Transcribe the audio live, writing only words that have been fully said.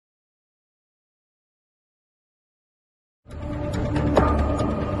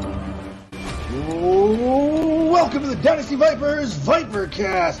welcome to the Dynasty Vipers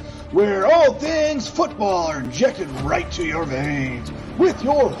Vipercast, where all things football are injected right to your veins, with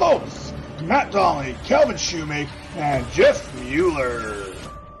your hosts, Matt Donnelly, Calvin Shoemake, and Jeff Mueller.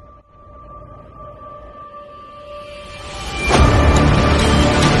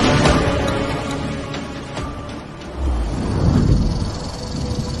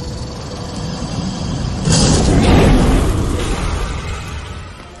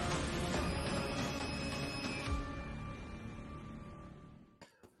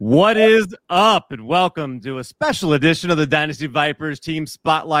 What is up, and welcome to a special edition of the Dynasty Vipers Team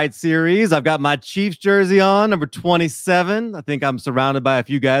Spotlight Series. I've got my Chiefs jersey on, number 27. I think I'm surrounded by a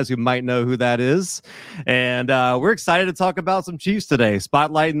few guys who might know who that is. And we're excited to talk about some Chiefs today,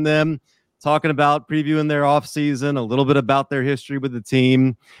 spotlighting them, talking about previewing their offseason, a little bit about their history with the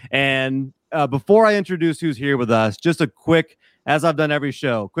team. And before I introduce who's here with us, just a quick, as I've done every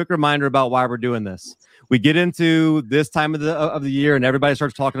show, quick reminder about why we're doing this. We get into this time of the year and everybody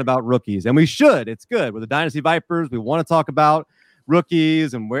starts talking about rookies, and we should. It's good. With the Dynasty Vipers, we want to talk about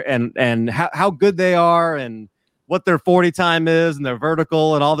rookies and how good they are and what their 40 time is and their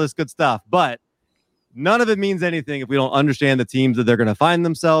vertical and all this good stuff. But none of it means anything if we don't understand the teams that they're going to find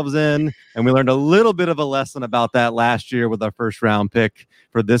themselves in. And we learned a little bit of a lesson about that last year with our first round pick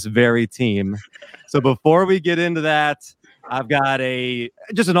for this very team. So before we get into that, I've got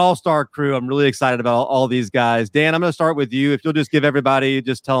just an all-star crew. I'm really excited about all these guys. Dan, I'm going to start with you. If you'll just give everybody,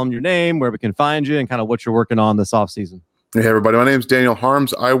 just tell them your name, where we can find you, and kind of what you're working on this offseason. Hey, everybody. My name is Daniel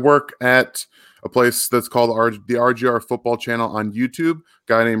Harms. I work at a place that's called the RGR Football Channel on YouTube. A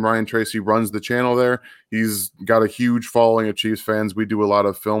guy named Ryan Tracy runs the channel there. He's got a huge following of Chiefs fans. We do a lot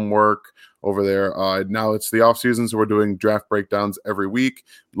of film work over there. Now it's the offseason, so we're doing draft breakdowns every week,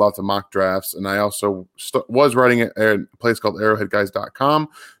 lots of mock drafts. And I also was writing at a place called arrowheadguys.com.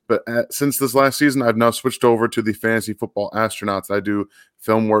 But since this last season, I've now switched over to the Fantasy Football Astronauts. I do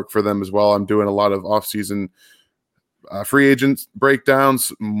film work for them as well. I'm doing a lot of offseason free agents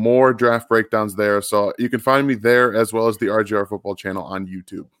breakdowns, more draft breakdowns there. So you can find me there as well as the RGR Football Channel on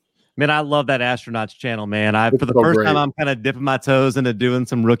YouTube. Man, I love that Astronauts channel, man. For the first time, I'm kind of dipping my toes into doing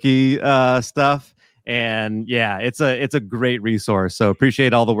some rookie stuff. And yeah, it's a great resource. So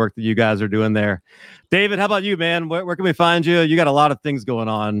appreciate all the work that you guys are doing there. David, how about you, man? Where can we find you? You got a lot of things going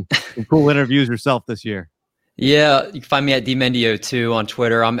on. Some cool interviews yourself this year. Yeah, you can find me at DMendio2 on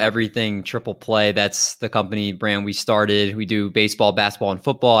Twitter. I'm everything Triple Play. That's the company brand we started. We do baseball, basketball, and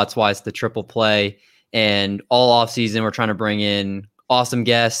football. That's why it's the Triple Play. And all off season, we're trying to bring in awesome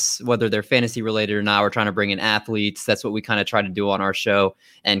guests, whether they're fantasy related or not. We're trying to bring in athletes. That's what we kind of try to do on our show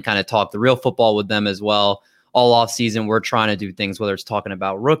and kind of talk the real football with them as well. All off season, we're trying to do things, whether it's talking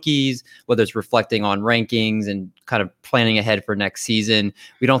about rookies, whether it's reflecting on rankings and kind of planning ahead for next season.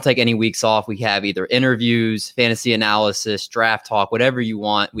 We don't take any weeks off. We have either interviews, fantasy analysis, draft talk, whatever you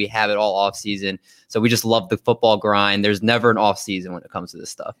want. We have it all off season. So we just love the football grind. There's never an off season when it comes to this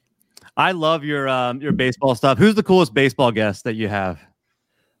stuff. I love your baseball stuff. Who's the coolest baseball guest that you have?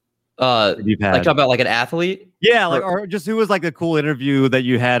 Like talk about like an athlete? Yeah, or just who was like a cool interview that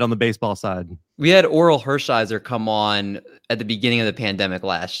you had on the baseball side? We had Oral Hershiser come on at the beginning of the pandemic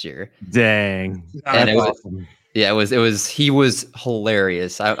last year. Dang. And it was awesome. He was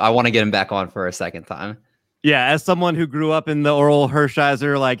hilarious. I want to get him back on for a second time. Yeah, as someone who grew up in the Oral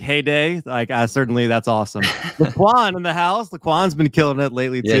Hershiser heyday, certainly that's awesome. Laquan in the house. Laquan's been killing it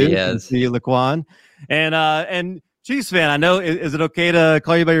lately too. Yeah, he has. See you, Laquan. And Chiefs fan, I know. Is it okay to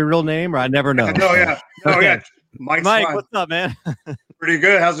call you by your real name, or I never know? Yeah. Okay. Mike, fine. What's up, man? Pretty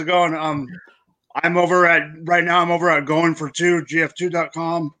good. How's it going? I'm over at going4two,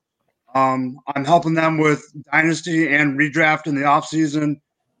 gf2.com. I'm helping them with Dynasty and redraft in the offseason.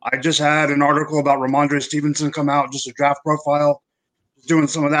 I just had an article about Ramondre Stevenson come out, just a draft profile, doing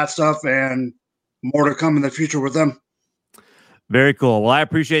some of that stuff, and more to come in the future with them. Very cool. Well, I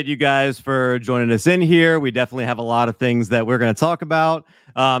appreciate you guys for joining us in here. We definitely have a lot of things that we're going to talk about.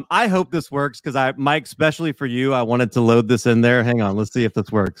 I hope this works because Mike, especially for you, I wanted to load this in there. Hang on. Let's see if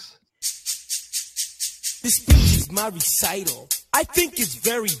this works. This speech is my recital. I think it's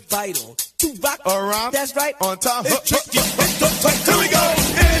very vital to rock around. That's right. On time. Here we go.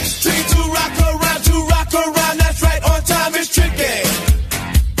 It's tricky to rock around. That's right. On time. It's tricky.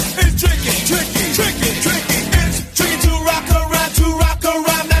 It's tricky. It's tricky to rock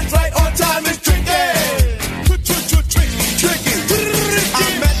around. That's right. On time. It's tricky.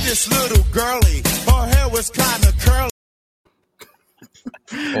 I met this little girlie. Her hair was kind of curly.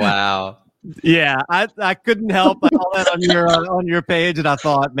 Wow. Yeah, I couldn't help. I saw that on your page, and I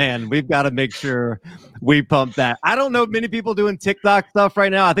thought, man, we've got to make sure we pump that. I don't know many people doing TikTok stuff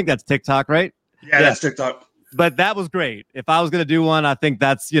right now. I think that's TikTok, right? Yeah, that's TikTok. but that was great. If I was going to do one, I think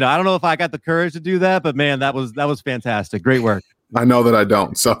that's, I don't know if I got the courage to do that, but man, that was fantastic. Great work. I know that I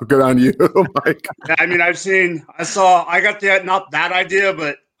don't, so good on you, Mike. I mean, I got not that idea,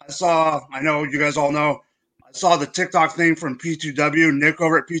 but I know you guys all know, I saw the TikTok thing from P2W. Nick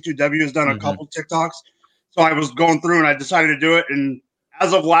over at P2W has done a couple TikToks. So I was going through and I decided to do it. And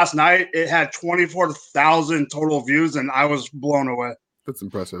as of last night, it had 24,000 total views, and I was blown away. That's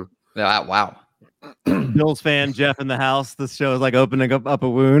impressive. Wow. Bills fan Jeff in the house. This show is like opening up a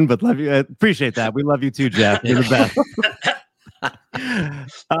wound, but love you. I appreciate that. We love you too, Jeff. You're the best.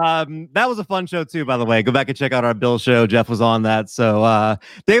 That was a fun show too, by the way. Go back and check out our Bill show. Jeff was on that. So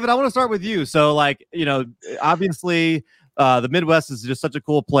David, I want to start with you. So obviously the Midwest is just such a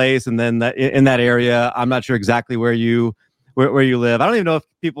cool place, and then in that area, I'm not sure exactly where you live. I don't even know if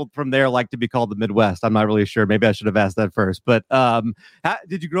people from there like to be called the Midwest. I'm not really sure. Maybe I should have asked that first. But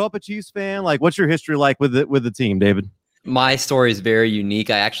did you grow up a Chiefs fan? Like, what's your history like with the team, David? My story is very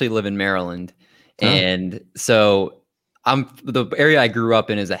unique. I actually live in Maryland, and so the area I grew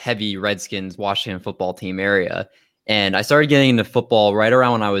up in is a heavy Redskins Washington football team area. And I started getting into football right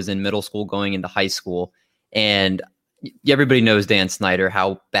around when I was in middle school, going into high school. And everybody knows Dan Snyder,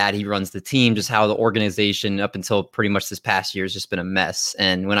 how bad he runs the team, just how the organization up until pretty much this past year has just been a mess.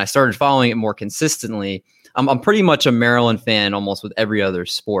 And when I started following it more consistently, I'm pretty much a Maryland fan almost with every other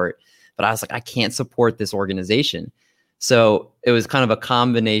sport. But I was like, I can't support this organization. So it was kind of a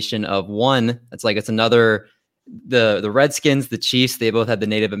combination of one, it's another, the Redskins, the Chiefs, they both had the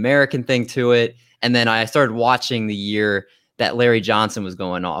Native American thing to it. And then I started watching the year that Larry Johnson was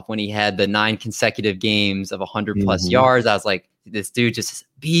going off when he had the 9 consecutive games of 100 plus yards. I was like, this dude just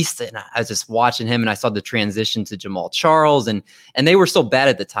beast. And I was just watching him, and I saw the transition to Jamal Charles, and they were still bad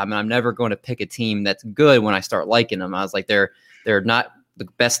at the time. And I'm never going to pick a team that's good when I start liking them. I was like, they're not the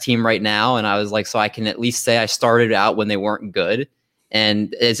best team right now. And I was like, so I can at least say I started out when they weren't good.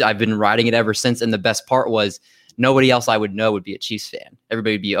 And I've been riding it ever since. And the best part was nobody else I would know would be a Chiefs fan.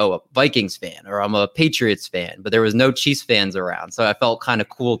 Everybody would be, a Vikings fan, or I'm a Patriots fan, but there was no Chiefs fans around. So I felt kind of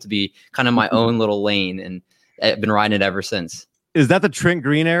cool to be kind of my own little lane, and I've been riding it ever since. Is that the Trent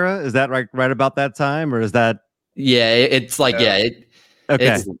Green era? Is that right about that time, or is that? Yeah, it's like, okay. Right at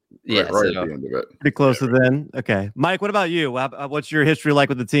the end of it. Pretty close to then. Okay. Mike, what about you? What's your history like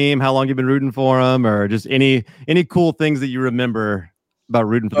with the team? How long you been rooting for them, or just any cool things that you remember about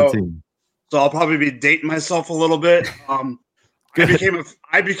rooting for the team? So I'll probably be dating myself a little bit.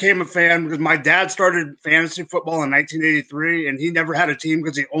 I became a fan because my dad started fantasy football in 1983, and he never had a team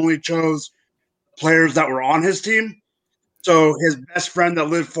because he only chose players that were on his team. So his best friend that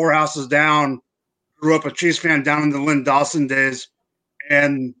lived 4 houses down grew up a Chiefs fan down in the Lynn Dawson days,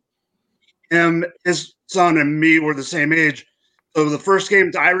 and him, his son, and me were the same age. So the first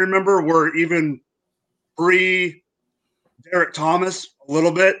games I remember were even pre-Derek Thomas a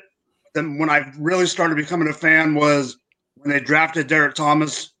little bit. Then when I really started becoming a fan was when they drafted Derek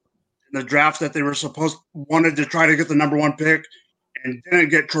Thomas in the draft that they wanted to try to get the number 1 pick and didn't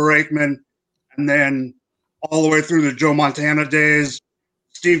get Troy Aikman. And then all the way through the Joe Montana days,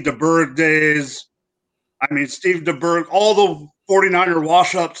 Steve DeBerg days. I mean, Steve DeBerg, all the 49er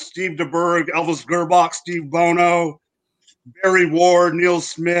wash-ups, Steve DeBerg, Elvis Gerbach, Steve Bono, Barry Ward, Neil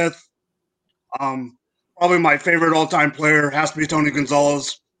Smith. Probably my favorite all-time player has to be Tony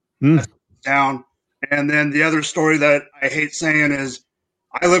Gonzalez. Down. And then the other story that I hate saying is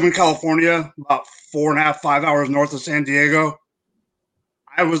I live in California, about 4.5, 5 hours north of San Diego.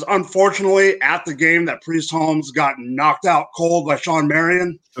 I was unfortunately at the game that Priest Holmes got knocked out cold by Sean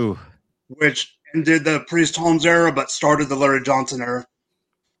Marion, which ended the Priest Holmes era, but started the Larry Johnson era.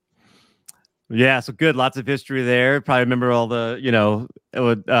 Yeah, so good. Lots of history there. Probably remember all the,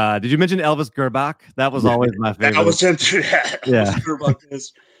 did you mention Elvis Gerbach? That was always my favorite. That was him too. Yeah. Gerbach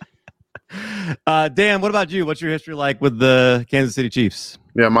is. Dan, what about you? What's your history like with the Kansas City Chiefs?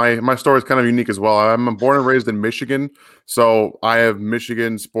 Yeah, my story is kind of unique as well. I'm born and raised in Michigan, so I have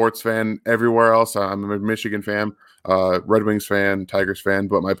Michigan sports fan everywhere else. I'm a Michigan fan, Red Wings fan, Tigers fan,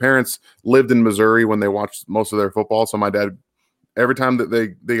 but my parents lived in Missouri when they watched most of their football. So my dad, every time that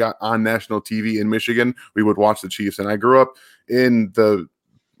they got on national TV in Michigan, we would watch the Chiefs. And I grew up when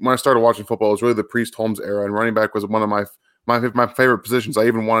I started watching football, it was really the Priest Holmes era, and running back was one of my favorite positions I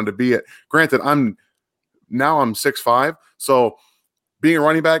even wanted to be at. Granted, I'm 6'5", so being a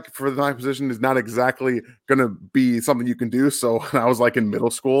running back for my position is not exactly going to be something you can do. So when I was like in middle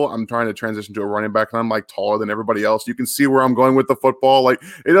school, I'm trying to transition to a running back, and I'm like taller than everybody else. You can see where I'm going with the football. Like,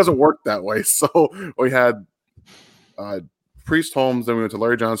 it doesn't work that way. So we had Priest Holmes, then we went to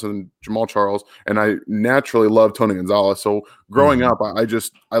Larry Johnson, Jamal Charles, and I naturally loved Tony Gonzalez. So growing up,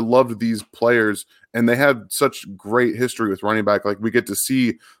 I loved these players, and they had such great history with running back. Like, we get to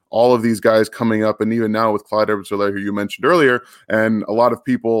see all of these guys coming up, and even now with Clyde Edwards-Helaire, who you mentioned earlier, and a lot of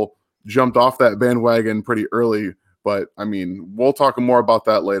people jumped off that bandwagon pretty early. But I mean, we'll talk more about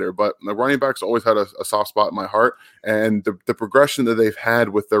that later. But the running backs always had a soft spot in my heart, and the progression that they've had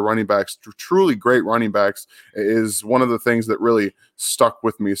with their running backs, truly great running backs, is one of the things that really stuck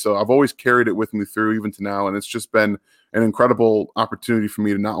with me. So I've always carried it with me through even to now, and it's just been an incredible opportunity for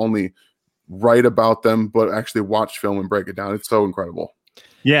me to not only write about them, but actually watch film and break it down. It's so incredible.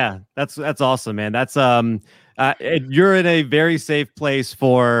 Yeah, that's awesome, man. That's you're in a very safe place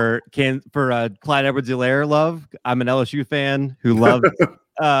for Clyde Edwards-Helaire love. I'm an LSU fan who loves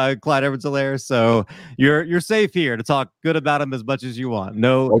Clyde Edwards-Helaire, so you're safe here to talk good about him as much as you want.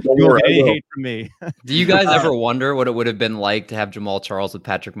 No, you won't get any hate from me. Do you guys ever wonder what it would have been like to have Jamal Charles with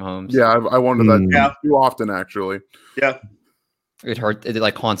Patrick Mahomes? Yeah, I wonder that too often, actually. Yeah, it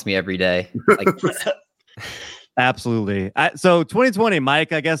like haunts me every day. Like. Absolutely. So 2020,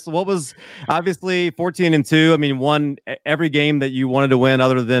 Mike, I guess what was obviously 14-2. I mean, won every game that you wanted to win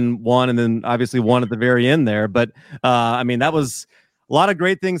other than one, and then obviously one at the very end there. But I mean, that was a lot of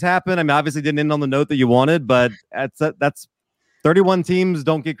great things happened. I mean, obviously didn't end on the note that you wanted, but that's 31 teams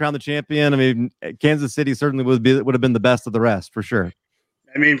don't get crowned the champion. I mean, Kansas City certainly would have been the best of the rest for sure.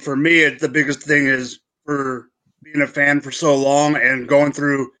 I mean, for me, the biggest thing is for being a fan for so long and going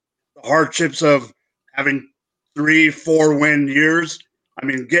through the hardships of having 3-4 win years. I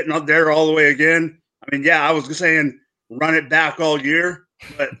mean, getting up there all the way again. I mean, yeah, I was saying run it back all year,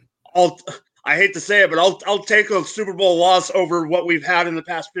 but I hate to say it, but I'll take a Super Bowl loss over what we've had in the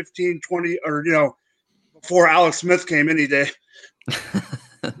past 15, 20, or before Alex Smith came any day.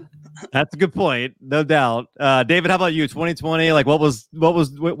 That's a good point, no doubt. David, how about you? 2020, like what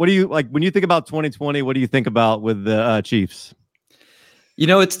do you like when you think about 2020? What do you think about with the Chiefs?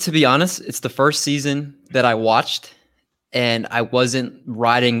 To be honest, it's the first season that I watched, and I wasn't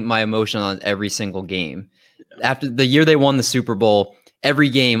riding my emotion on every single game. After the year they won the Super Bowl, every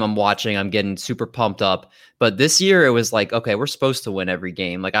game I'm watching, I'm getting super pumped up. But this year, it was like, okay, we're supposed to win every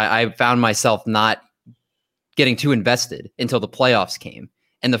game. Like I found myself not getting too invested until the playoffs came.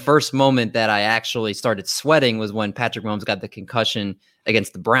 And the first moment that I actually started sweating was when Patrick Mahomes got the concussion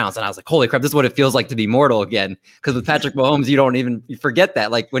against the Browns. And I was like, holy crap, this is what it feels like to be mortal again. Because with Patrick Mahomes, you forget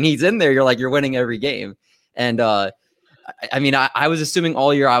that. Like when he's in there, you're like, you're winning every game. And I was assuming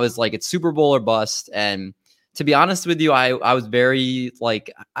all year, I was like, it's Super Bowl or bust. And to be honest with you, I was very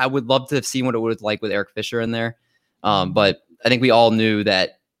like, I would love to have seen what it was like with Eric Fisher in there. But I think we all knew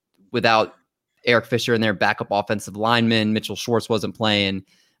that without Eric Fisher and their backup offensive lineman, Mitchell Schwartz wasn't playing.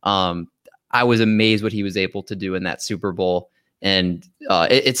 I was amazed what he was able to do in that Super Bowl. And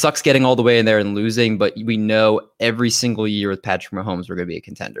it sucks getting all the way in there and losing, but we know every single year with Patrick Mahomes, we're going to be a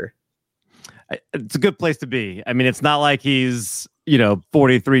contender. It's a good place to be. I mean, it's not like he's,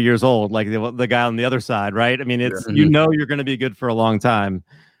 43 years old, like the guy on the other side, right? I mean, it's, you're going to be good for a long time.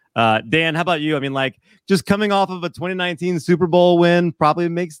 Dan, how about you? I mean, like just coming off of a 2019 Super Bowl win probably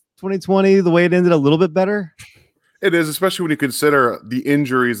makes 2020, the way it ended, a little bit better. It is, especially when you consider the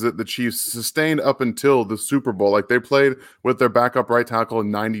injuries that the Chiefs sustained up until the Super Bowl. Like they played with their backup right tackle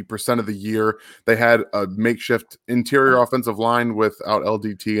 90% of the year. They had a makeshift interior offensive line without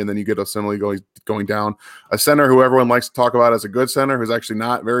LDT, and then you get Osemele going down. A center who everyone likes to talk about as a good center who's actually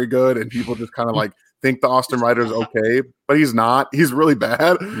not very good, and people just kind of like think the Austin Ryder's okay, but he's not. He's really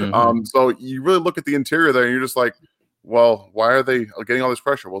bad. So you really look at the interior there, and you're just like, well, why are they getting all this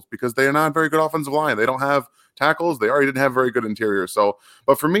pressure? Well, it's because they are not a very good offensive line. They don't have tackles. They already didn't have very good interior. So,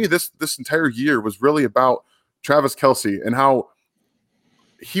 but for me, this entire year was really about Travis Kelce and how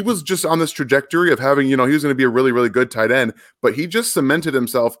he was just on this trajectory of having, he was going to be a really, really good tight end, but he just cemented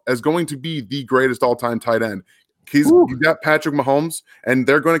himself as going to be the greatest all-time tight end. He's got Patrick Mahomes, and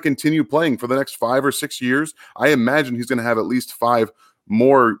they're going to continue playing for the next 5 or 6 years. I imagine he's going to have at least 5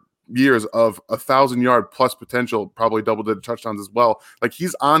 more years of 1,000-yard plus potential, probably double-digit touchdowns as well. Like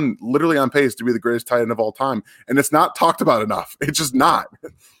he's literally on pace to be the greatest tight end of all time, and it's not talked about enough. It's just not.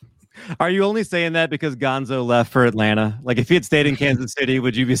 Are you only saying that because Gonzo left for Atlanta? Like if he had stayed in Kansas City,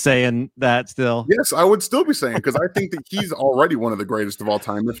 would you be saying that still? Yes, I would still be saying, because I think that he's already one of the greatest of all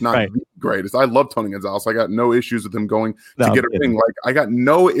time, if not the greatest. I love Tony Gonzalez. I got no issues with him going to get a ring. Like I got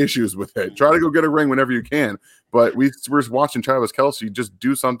no issues with it. Try to go get a ring whenever you can. But we're watching Travis Kelce just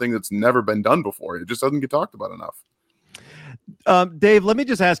do something that's never been done before. It just doesn't get talked about enough. Dave, let me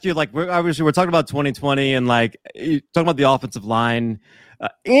just ask you, like, we're talking about 2020 and like talking about the offensive line.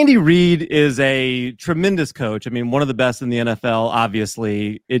 Andy Reid is a tremendous coach. I mean, one of the best in the NFL,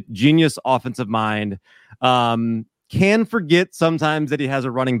 obviously. Genius offensive mind. Can forget sometimes that he has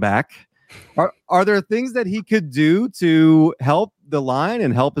a running back. Are there things that he could do to help the line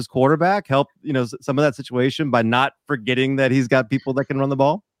and help his quarterback, help, some of that situation by not forgetting that he's got people that can run the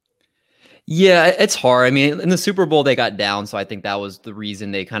ball? Yeah, it's hard. I mean, in the Super Bowl, they got down, so I think that was the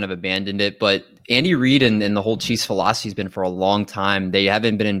reason they kind of abandoned it. But Andy Reid and the whole Chiefs philosophy has been for a long time. They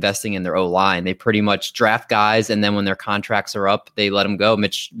haven't been investing in their O-line. They pretty much draft guys, and then when their contracts are up, they let them go.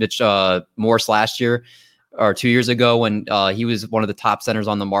 Mitch Morse last year or 2 years ago, when he was one of the top centers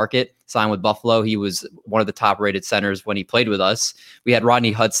on the market, signed with Buffalo. He was one of the top-rated centers when he played with us. We had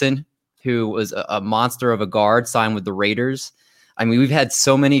Rodney Hudson, who was a monster of a guard, signed with the Raiders. I mean, we've had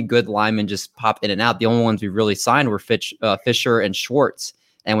so many good linemen just pop in and out. The only ones we really signed were Fisher and Schwartz.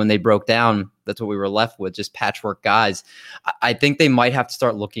 And when they broke down, that's what we were left with, just patchwork guys. I think they might have to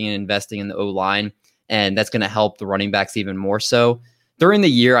start looking and investing in the O-line, and that's going to help the running backs even more so. During the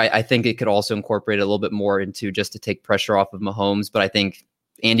year, I think it could also incorporate a little bit more into just to take pressure off of Mahomes. But I think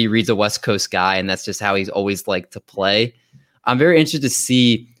Andy Reid's a West Coast guy, and that's just how he's always liked to play. I'm very interested to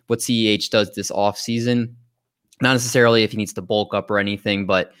see what CEH does this offseason. Not necessarily if he needs to bulk up or anything,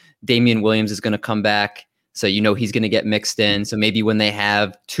 but Damian Williams is going to come back. So, he's going to get mixed in. So maybe when they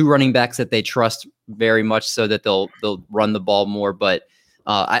have two running backs that they trust very much so that they'll run the ball more. But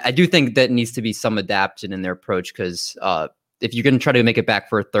I do think that needs to be some adaptation in their approach, because if you're going to try to make it back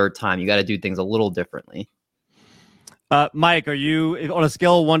for a third time, you got to do things a little differently. Mike, are you, on a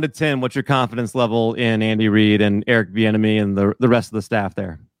scale of 1 to 10, what's your confidence level in Andy Reid and Eric Bieniemy and the rest of the staff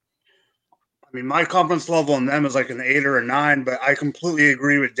there? I mean, my confidence level in them is like an 8 or a 9, but I completely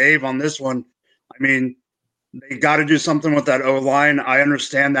agree with Dave on this one. I mean, they got to do something with that O-line. I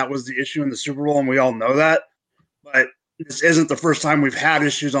understand that was the issue in the Super Bowl, and we all know that. But this isn't the first time we've had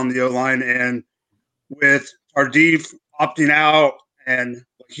issues on the O-line. And with Tardif opting out, and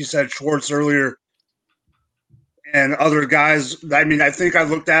like you said, Schwartz earlier, and other guys, I mean, I think I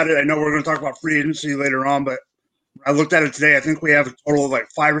looked at it. I know we're going to talk about free agency later on, but I looked at it today. I think we have a total of like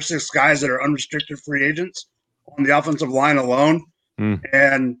 5 or 6 guys that are unrestricted free agents on the offensive line alone.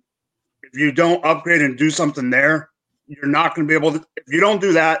 And if you don't upgrade and do something there, you're not going to be able to. If you don't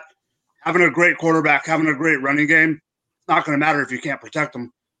do that, having a great quarterback, having a great running game, it's not going to matter if you can't protect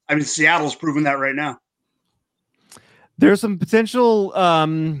them. I mean, Seattle's proven that right now. There's some potential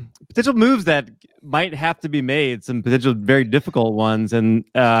moves that might have to be made, some potential very difficult ones, and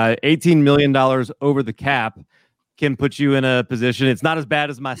 $18 million over the cap can put you in a position. It's not as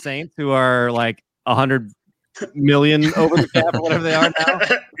bad as my Saints, who are like 100 million over the cap or whatever they are now.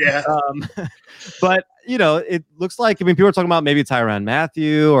 Yeah. But it looks like, people are talking about maybe Tyrann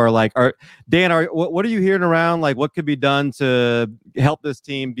Mathieu or like, what are you hearing around? Like, what could be done to help this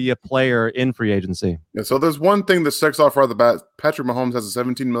team be a player in free agency? Yeah, so there's one thing that sticks off right off the bat. Patrick Mahomes has a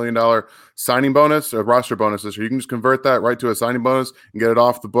 $17 million signing bonus, a roster bonus this year. You can just convert that right to a signing bonus and get it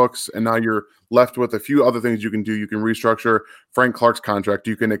off the books. And now you're left with a few other things you can do. You can restructure Frank Clark's contract.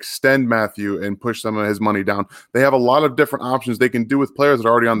 You can extend Mathieu and push some of his money down. They have a lot of different options they can do with players that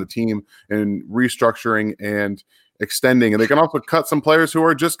are already on the team and restructuring and extending. And they can also cut some players who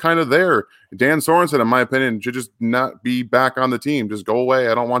are just kind of there. Dan Sorensen, in my opinion, should just not be back on the team. Just go away.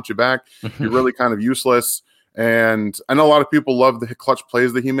 I don't want you back. You're really kind of useless. And I know a lot of people love the clutch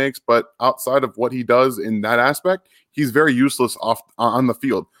plays that he makes, but outside of what he does in that aspect, he's very useless on the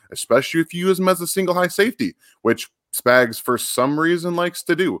field, especially if you use him as a single high safety, which Spags for some reason likes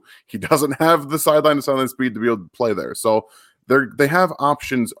to do. He doesn't have the sideline-to-sideline speed to be able to play there. So they have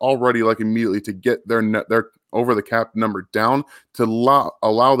options already, like immediately, to get their over the cap number down to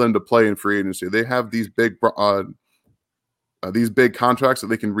allow them to play in free agency. They have these big contracts that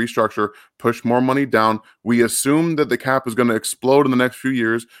they can restructure, push more money down. We assume that the cap is going to explode in the next few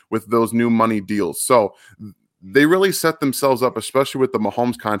years with those new money deals. So they really set themselves up, especially with the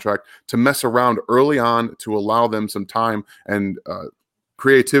Mahomes contract, to mess around early on to allow them some time and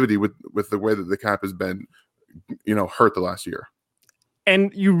creativity with the way that the cap has been, hurt the last year.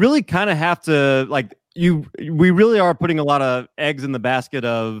 And you really kind of have to we really are putting a lot of eggs in the basket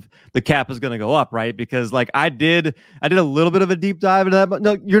of the cap is going to go up, right? Because I did a little bit of a deep dive into that, but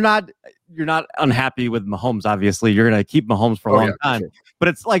no, you're not unhappy with Mahomes. Obviously, you're going to keep Mahomes for a long time. Sure. But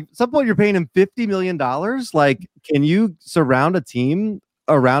it's like at some point you're paying him $50 million. Like, can you surround a team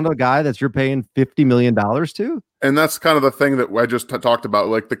around a guy that you're paying $50 million to? And that's kind of the thing that I just talked about.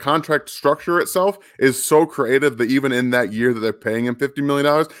 Like the contract structure itself is so creative that even in that year that they're paying him $50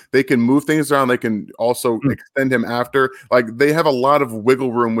 million, they can move things around. They can also extend him after. Like they have a lot of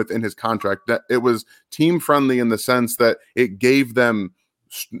wiggle room within his contract. That it was team friendly in the sense that it gave them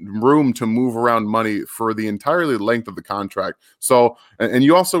room to move around money for the entirely length of the contract. So, and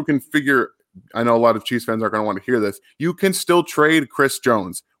you also can figure, I know a lot of Chiefs fans aren't going to want to hear this. You can still trade Chris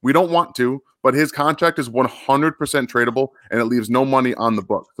Jones. We don't want to, but his contract is 100% tradable and it leaves no money on the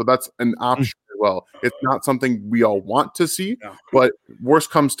book. So that's an option as well. It's not something we all want to see, but worst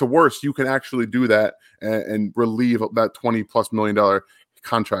comes to worst, you can actually do that and relieve that $20+ million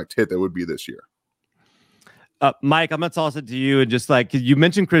contract hit that would be this year. Mike, I'm going to toss it to you. And just like you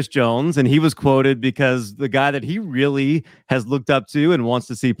mentioned Chris Jones, and he was quoted because the guy that he really has looked up to and wants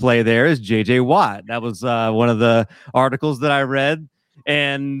to see play there is J.J. Watt. That was one of the articles that I read.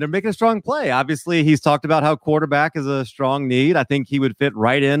 And they're making a strong play. Obviously, he's talked about how quarterback is a strong need. I think he would fit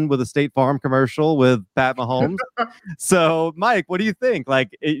right in with a State Farm commercial with Pat Mahomes. So, Mike, what do you think?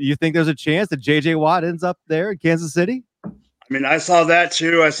 Like, you think there's a chance that J.J. Watt ends up there in Kansas City? I mean, I saw that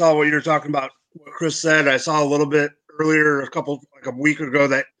too. I saw what you were talking about, what Chris said. I saw a little bit earlier, a week ago,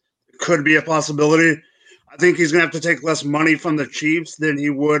 that could be a possibility. I think he's going to have to take less money from the Chiefs than he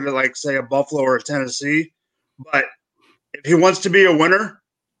would, like, say, a Buffalo or a Tennessee. But if he wants to be a winner,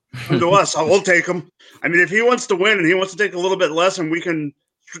 come to us. We'll take him. I mean, if he wants to win and he wants to take a little bit less, and we can,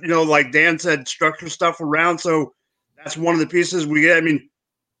 like Dan said, structure stuff around. So that's one of the pieces we get. I mean,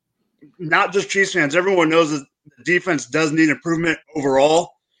 not just Chiefs fans. Everyone knows that the defense does need improvement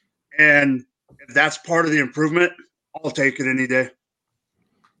overall. And if that's part of the improvement, I'll take it any day.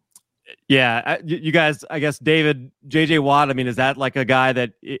 Yeah, you guys, I guess, David, J.J. Watt, I mean, is that like a guy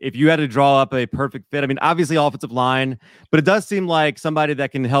that if you had to draw up a perfect fit, I mean, obviously offensive line, but it does seem like somebody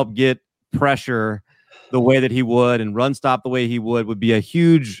that can help get pressure the way that he would and run stop the way he would be a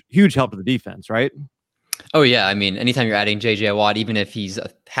huge, huge help to the defense, right? Oh, yeah. I mean, anytime you're adding J.J. Watt, even if he's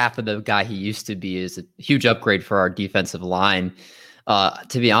half of the guy he used to be, is a huge upgrade for our defensive line.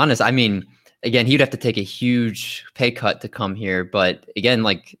 To be honest, I mean, again, he'd have to take a huge pay cut to come here. But again,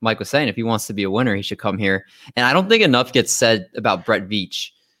 like Mike was saying, if he wants to be a winner, he should come here. And I don't think enough gets said about Brett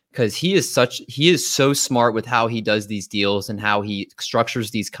Veach, because he is so smart with how he does these deals and how he structures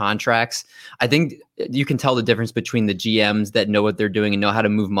these contracts. I think you can tell the difference between the GMs that know what they're doing and know how to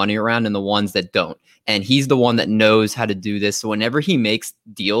move money around and the ones that don't. And he's the one that knows how to do this. So whenever he makes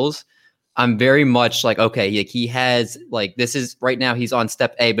deals, I'm very much like, okay, like he has, like, this is right now he's on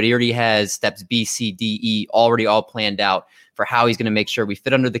step A, but he already has steps B, C, D, E already all planned out for how he's going to make sure we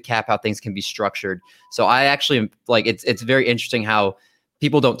fit under the cap, how things can be structured. So I actually am like, it's very interesting how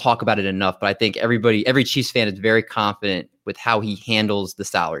people don't talk about it enough, but I think every Chiefs fan is very confident with how he handles the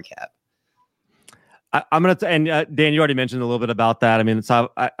salary cap. I'm going to, and Dan, you already mentioned a little bit about that. I mean,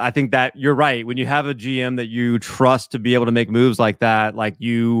 I think that you're right. When you have a GM that you trust to be able to make moves like that, like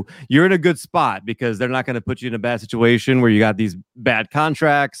you're in a good spot because they're not going to put you in a bad situation where you got these bad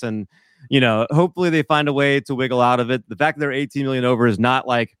contracts and, hopefully they find a way to wiggle out of it. The fact that they're 18 million over is not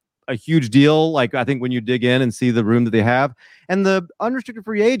like a huge deal. Like I think when you dig in and see the room that they have and the unrestricted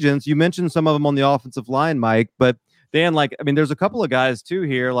free agents, you mentioned some of them on the offensive line, Mike, but Dan, like, I mean, there's a couple of guys too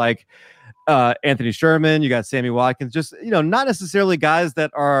here, like, Anthony Sherman, you got Sammy Watkins, just, not necessarily guys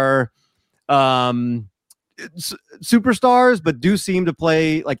that are superstars, but do seem to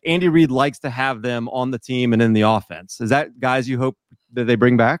play like Andy Reid likes to have them on the team and in the offense. Is that guys you hope that they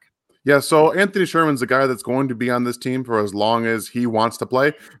bring back? Yeah, so Anthony Sherman's the guy that's going to be on this team for as long as he wants to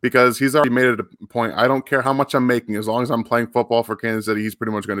play, because he's already made it a point. I don't care how much I'm making. As long as I'm playing football for Kansas City, he's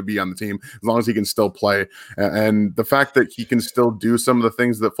pretty much going to be on the team as long as he can still play. And the fact that he can still do some of the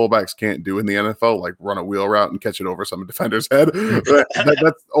things that fullbacks can't do in the NFL, like run a wheel route and catch it over some defender's head,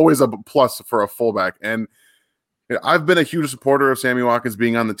 that's always a plus for a fullback. And I've been a huge supporter of Sammy Watkins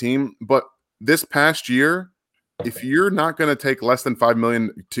being on the team, but this past year, if you're not going to take less than $5 million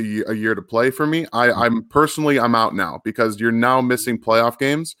to a year to play for me, I'm out now, because you're now missing playoff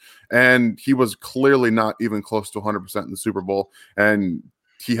games, and he was clearly not even close to 100% in the Super Bowl, and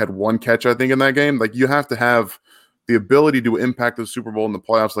he had one catch, I think, in that game. Like, you have to have the ability to impact the Super Bowl in the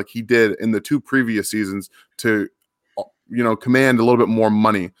playoffs like he did in the 2 previous seasons to, command a little bit more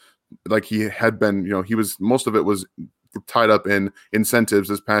money like he had been. Most of it was tied up in incentives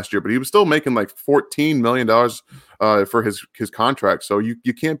this past year, but he was still making like $14 million for his contract. So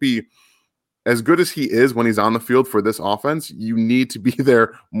you can't be as good as he is when he's on the field for this offense. You need to be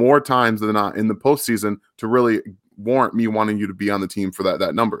there more times than not in the postseason to really warrant me wanting you to be on the team for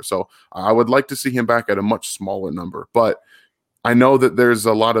that number. So I would like to see him back at a much smaller number, but I know that there's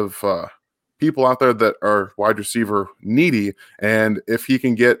a lot of people out there that are wide receiver needy. And if he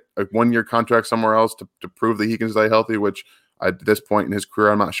can get a 1-year contract somewhere else to prove that he can stay healthy, which at this point in his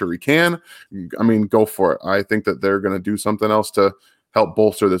career, I'm not sure he can. I mean, go for it. I think that they're going to do something else to help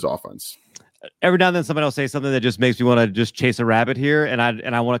bolster this offense. Every now and then somebody will say something that just makes me want to just chase a rabbit here. And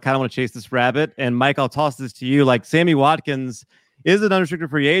I want to chase this rabbit. And Mike, I'll toss this to you. Like, Sammy Watkins is an unrestricted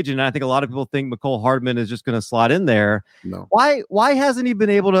free agent. And I think a lot of people think Mecole Hardman is just going to slot in there. No. Why hasn't he been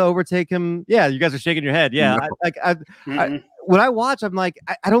able to overtake him? Yeah, you guys are shaking your head. Yeah. No. When I watch, I'm like,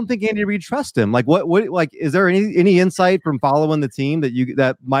 I don't think Andy Reid trusts him. Like, what like, is there any insight from following the team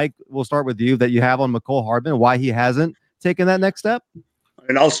that Mike, will start with you, that you have on Mecole Hardman, why he hasn't taken that next step?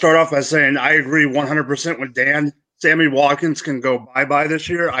 And I'll start off by saying I agree 100% with Dan. Sammy Watkins can go bye-bye this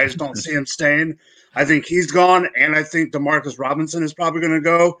year. I just don't see him staying. I think he's gone, and I think Demarcus Robinson is probably going to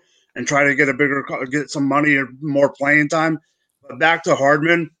go and try to get some money or more playing time. But back to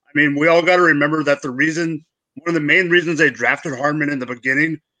Hardman, I mean, we all got to remember that one of the main reasons they drafted Hardman in the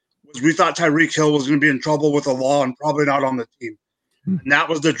beginning was we thought Tyreek Hill was going to be in trouble with the law and probably not on the team. And that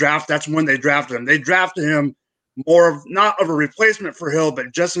was the draft. That's when they drafted him. They drafted him not of a replacement for Hill,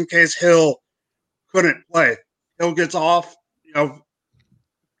 but just in case Hill couldn't play. Hill gets off,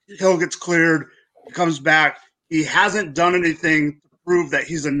 Hill gets cleared, comes back. He hasn't done anything to prove that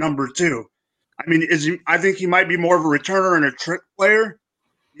he's a number 2. I mean, I think he might be more of a returner and a trick player.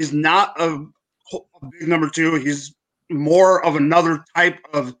 He's not a big number 2. He's more of another type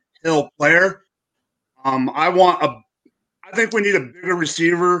of Hill player. I think we need a bigger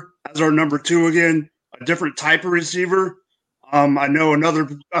receiver as our number 2 again, a different type of receiver. I know another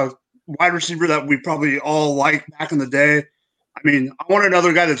wide receiver that we probably all liked back in the day. I mean, I want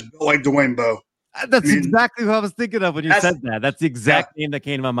another guy that's built like Dwayne Bowe. That's exactly what I was thinking of when you said that. That's the exact name that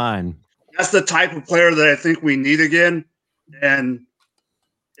came to my mind. That's the type of player that I think we need again. And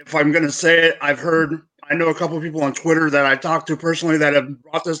if I'm going to say it, I know a couple of people on Twitter that I talked to personally that have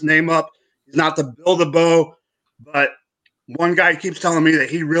brought this name up. He's not the Bill Bowe, but one guy keeps telling me that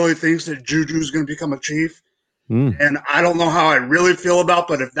he really thinks that Juju's going to become a Chief. And I don't know how I really feel about,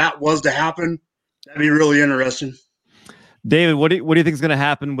 but if that was to happen, that'd be really interesting. David, what do you think is going to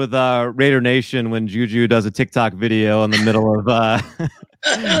happen with Raider Nation when Juju does a TikTok video in the middle of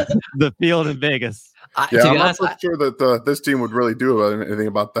the field in Vegas? I'm not so sure that this team would really do anything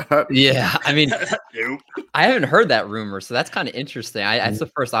about that. Yeah, I mean, I haven't heard that rumor, so that's kind of interesting. That's the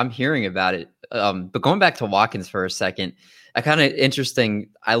first I'm hearing about it. But going back to Watkins for a second, kind of interesting.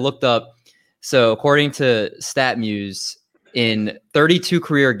 I looked up. So according to StatMuse, in 32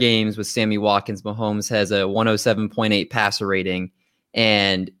 career games with Sammy Watkins, Mahomes has a 107.8 passer rating,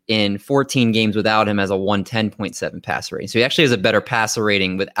 and in 14 games without him has a 110.7 passer rating. So he actually has a better passer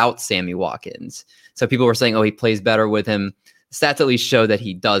rating without Sammy Watkins. So people were saying, oh, he plays better with him. Stats at least show that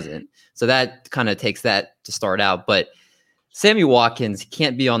he doesn't. So that kind of takes that to start out. But Sammy Watkins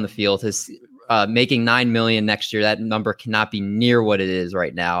can't be on the field. His making $9 million next year, that number cannot be near what it is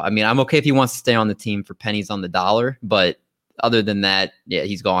right now. I mean, I'm okay if he wants to stay on the team for pennies on the dollar, but other than that, yeah,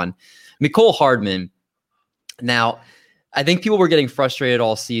 he's gone. Mecole Hardman. Now, I think people were getting frustrated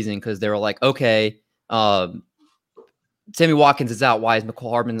all season because they were like, okay, Sammy Watkins is out. Why is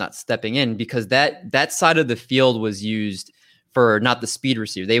Mecole Hardman not stepping in? Because that side of the field was used for not the speed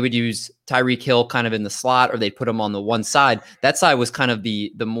receiver. They would use Tyreek Hill kind of in the slot, or they'd put him on the one side. That side was kind of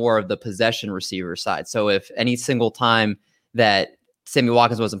the more of the possession receiver side. So if any single time that Sammy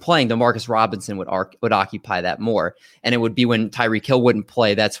Watkins wasn't playing, Demarcus Robinson would occupy that more. And it would be when Tyreek Hill wouldn't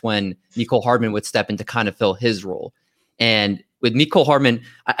play, that's when Mecole Hardman would step in to kind of fill his role. And with Mecole Hardman,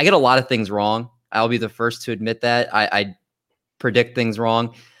 I get a lot of things wrong. I'll be the first to admit that. I predict things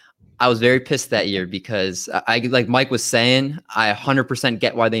wrong. I was very pissed that year because I like Mike was saying, I 100%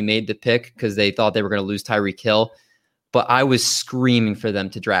 get why they made the pick because they thought they were going to lose Tyreek Hill. But I was screaming for them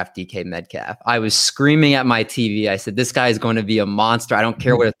to draft DK Metcalf. I was screaming at my TV. I said, this guy is going to be a monster. I don't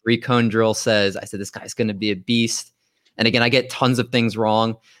care what a 3-cone drill says. I said, this guy's going to be a beast. And again, I get tons of things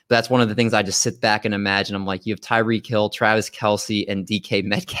wrong, but that's one of the things I just sit back and imagine. I'm like, you have Tyreek Hill, Travis Kelce, and DK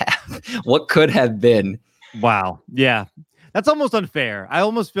Metcalf. What could have been? Wow. Yeah. That's almost unfair. I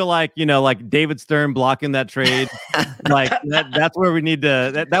almost feel like, like David Stern blocking that trade. Like that's where we need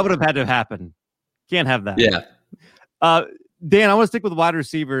to, that would have had to happen. Can't have that. Yeah. Dan, I want to stick with wide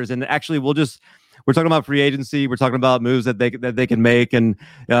receivers, and actually we're talking about free agency. We're talking about moves that they can make. And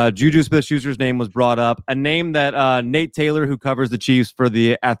Juju Smith-Schuster's name was brought up, a name that Nate Taylor, who covers the Chiefs for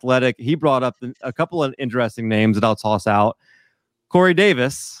The Athletic, he brought up a couple of interesting names that I'll toss out. Corey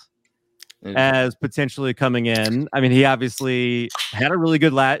Davis as potentially coming in. I mean, he obviously had a really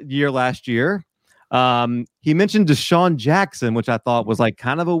good year last year. He mentioned Deshaun Jackson, which I thought was like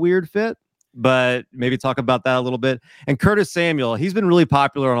kind of a weird fit. but maybe talk about that a little bit. And Curtis Samuel, he's been really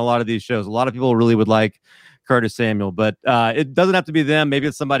popular on a lot of these shows. A lot of people really would like Curtis Samuel, but it doesn't have to be them. Maybe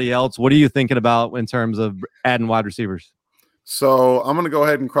it's somebody else. What are you thinking about in terms of adding wide receivers? So I'm going to go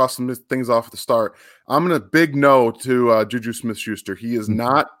ahead and cross some things off at the start. I'm going to big no to Juju Smith-Schuster. He is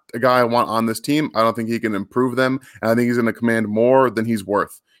not a guy I want on this team. I don't think he can improve them, and I think he's going to command more than he's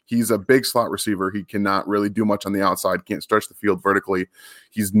worth. He's a big slot receiver. He cannot really do much on the outside, can't stretch the field vertically.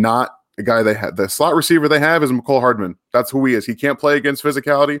 He's not a guy they have. The slot receiver they have is McCole Hardman. That's who he is. He can't play against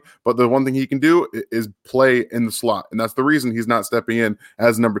physicality, but the one thing he can do is play in the slot, and that's the reason he's not stepping in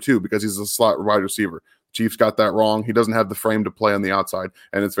as number 2, because he's a slot wide receiver. Chiefs got that wrong. He doesn't have the frame to play on the outside,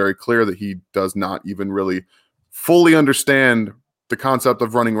 and it's very clear that he does not even really fully understand the concept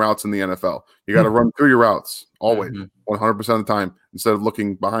of running routes in the NFL. You got to run through your routes always, 100% of the time, instead of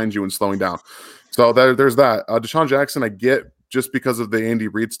looking behind you and slowing down. So there's that. Deshaun Jackson, I get just because of the Andy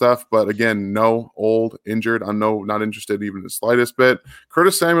Reid stuff, but again, no, old, injured. I'm not interested even the slightest bit.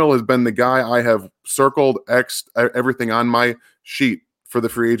 Curtis Samuel has been the guy I have circled, X'd everything on my sheet for the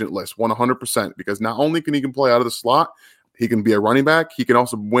free agent list, 100%, because not only can he play out of the slot, he can be a running back, he can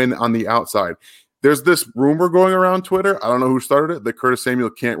also win on the outside. There's this rumor going around Twitter, I don't know who started it, that Curtis Samuel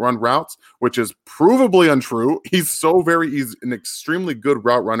can't run routes, which is provably untrue. He's an extremely good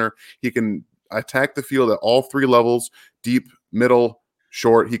route runner. He can attack the field at all 3 levels, deep, middle,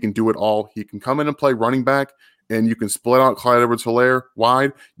 short. He can do it all. He can come in and play running back, and you can split out Clyde Edwards-Helaire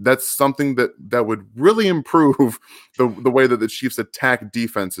wide. That's something that would really improve the way that the Chiefs attack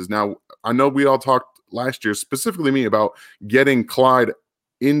defenses. Now, I know we all talked last year, specifically me, about getting Clyde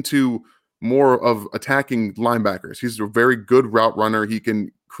into more of attacking linebackers. He's a very good route runner. He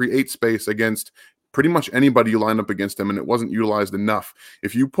can create space against pretty much anybody you line up against him, and it wasn't utilized enough.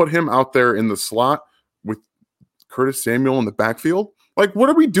 If you put him out there in the slot with Curtis Samuel in the backfield, like, what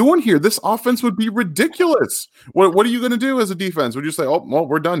are we doing here? This offense would be ridiculous. What are you going to do as a defense? Would you say, oh, well,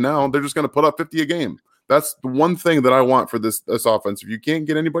 we're done now? They're just going to put up 50 a game. That's the one thing that I want for this offense. If you can't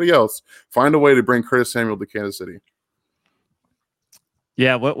get anybody else, find a way to bring Curtis Samuel to Kansas City.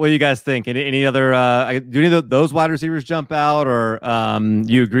 Yeah, what do you guys think? Any other do any of those wide receivers jump out, or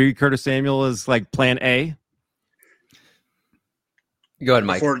you agree Curtis Samuel is like plan A? Go ahead,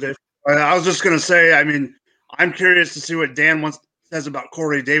 Mike. I was just going to say, I mean, I'm curious to see what Dan says about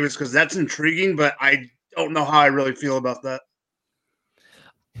Corey Davis, because that's intriguing, but I don't know how I really feel about that.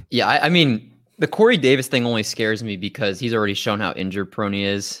 Yeah, I mean, the Corey Davis thing only scares me because he's already shown how injury prone he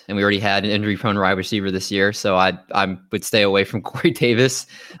is, and we already had an injury prone wide receiver this year, so I would stay away from Corey Davis.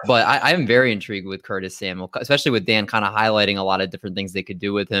 But I am very intrigued with Curtis Samuel, especially with Dan kind of highlighting a lot of different things they could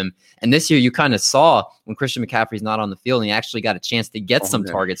do with him. And this year, you kind of saw when Christian McCaffrey's not on the field, and he actually got a chance to get some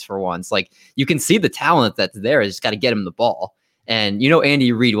targets for once. Like, you can see the talent that's there. You just got to get him the ball. And,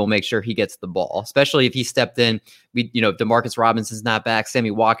 Andy Reid will make sure he gets the ball, especially if he stepped in. DeMarcus Robinson's not back. Sammy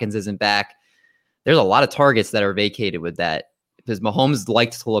Watkins isn't back. There's a lot of targets that are vacated with that, because Mahomes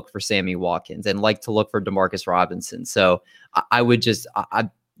liked to look for Sammy Watkins and liked to look for DeMarcus Robinson. So I would just,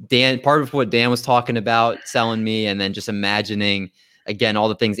 Dan, part of what Dan was talking about, selling me, and then just imagining, again, all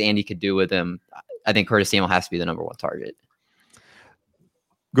the things Andy could do with him. I think Curtis Samuel has to be the number 1 target.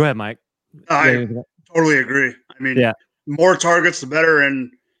 Go ahead, Mike. I totally agree. I mean, more targets, the better.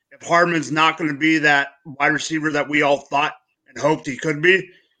 And if Hardman's not going to be that wide receiver that we all thought and hoped he could be,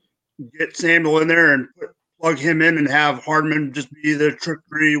 get Samuel in there and plug him in and have Hardman just be the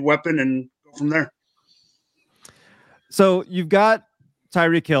trickery weapon and go from there. So you've got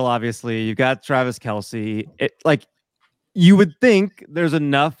Tyreek Hill, obviously. You've got Travis Kelce. You would think there's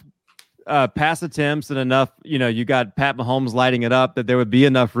enough pass attempts and enough, you got Pat Mahomes lighting it up, that there would be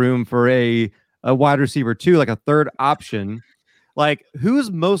enough room for a wide receiver too, like a third option. Like,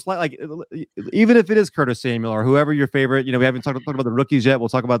 who's most like even if it is Curtis Samuel or whoever your favorite, we haven't talked about the rookies yet. We'll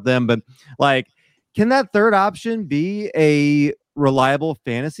talk about them, but like, can that third option be a reliable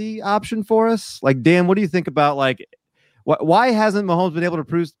fantasy option for us? Like, Dan, what do you think about like why hasn't Mahomes been able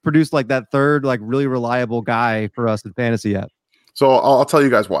to produce like that third, like really reliable guy for us in fantasy yet? So I'll tell you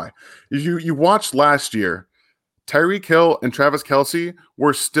guys why. You watched last year, Tyreek Hill and Travis Kelce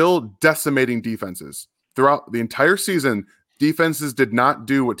were still decimating defenses throughout the entire season. Defenses did not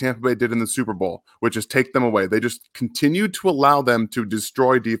do what Tampa Bay did in the Super Bowl, which is take them away. They just continued to allow them to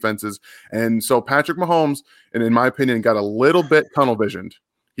destroy defenses. And so Patrick Mahomes, and in my opinion, got a little bit tunnel visioned.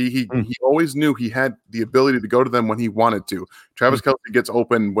 He always knew he had the ability to go to them when he wanted to. Travis Kelce gets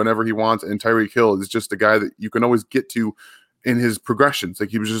open whenever he wants, and Tyreek Hill is just a guy that you can always get to in his progressions. Like,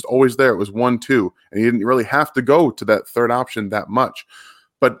 he was just always there. It was 1-2, and he didn't really have to go to that third option that much.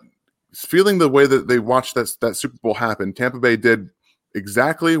 But feeling the way that they watched that Super Bowl happen, Tampa Bay did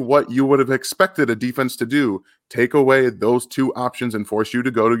exactly what you would have expected a defense to do. Take away those two options and force you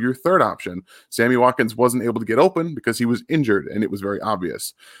to go to your third option. Sammy Watkins wasn't able to get open because he was injured, and it was very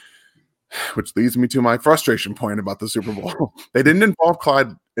obvious. Which leads me to my frustration point about the Super Bowl. They didn't involve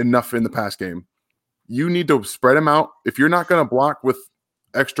Clyde enough in the pass game. You need to spread him out. If you're not going to block with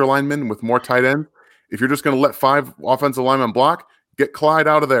extra linemen, with more tight end, if you're just going to let 5 offensive linemen block, get Clyde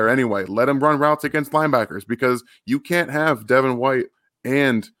out of there anyway. Let him run routes against linebackers, because you can't have Devin White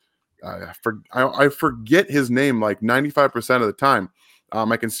and I forget his name like 95% of the time.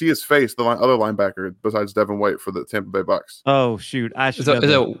 I can see his face, the other linebacker besides Devin White for the Tampa Bay Bucks. Oh, shoot. I should Is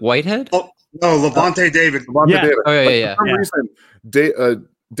it Whitehead? Oh, no, Levante David. Levante Yeah. David. Oh, yeah, For some reason,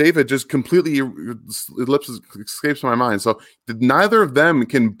 David just completely escapes my mind. So neither of them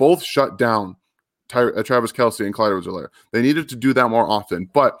can both shut down Travis Kelce and Clyde Edwards-Helaire. They needed to do that more often.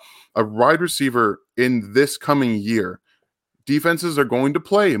 But a wide receiver in this coming year, defenses are going to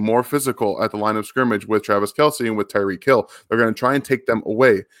play more physical at the line of scrimmage with Travis Kelce and with Tyreek Hill. They're going to try and take them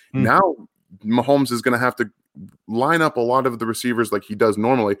away. Now, Mahomes is going to have to line up a lot of the receivers like he does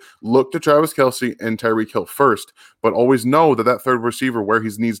normally. Look to Travis Kelce and Tyreek Hill first, but always know that third receiver where he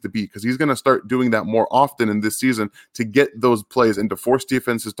needs to be, because he's going to start doing that more often in this season to get those plays and to force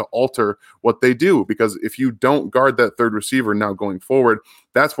defenses to alter what they do. Because if you don't guard that third receiver now going forward,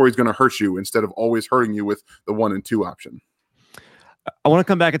 that's where he's going to hurt you instead of always hurting you with the 1 and 2 option. I want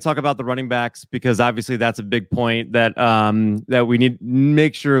to come back and talk about the running backs, because obviously that's a big point that that we need to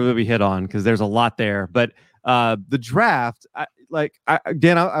make sure that we hit on, because there's a lot there. But the draft,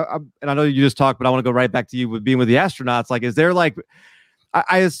 Dan, and I know you just talked, but I want to go right back to you with being with the Astronauts. Like, is there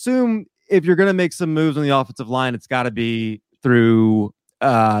I assume if you're going to make some moves on the offensive line, it's got to be through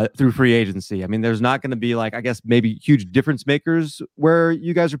free agency. I mean, there's not going to be I guess maybe huge difference makers where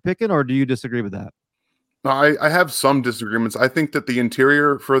you guys are picking, or do you disagree with that? I have some disagreements. I think that the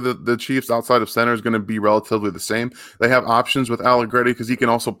interior for the Chiefs outside of center is going to be relatively the same. They have options with Allegretti because he can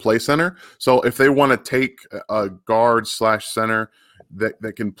also play center. So if they want to take a guard / center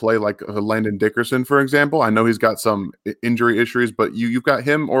that can play like Landon Dickerson, for example, I know he's got some injury issues, but you've got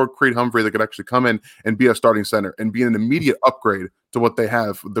him or Creed Humphrey that could actually come in and be a starting center and be an immediate upgrade to what they've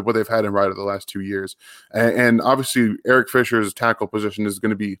had in right of the last 2 years. And obviously Eric Fisher's tackle position is going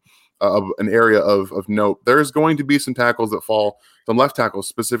to be an area of note. There's going to be some tackles that fall, some left tackles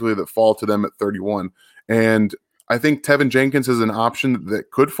specifically that fall to them at 31. And I think Tevin Jenkins is an option that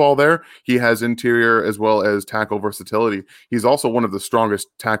could fall there. He has interior as well as tackle versatility. He's also one of the strongest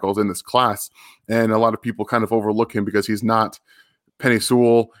tackles in this class. And a lot of people kind of overlook him because he's not Penny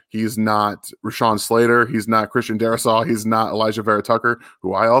Sewell. He's not Rashawn Slater. He's not Christian Darrisaw. He's not Elijah Vera Tucker,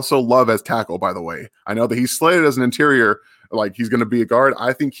 who I also love as tackle, by the way. I know that he's slated as an interior, like he's going to be a guard.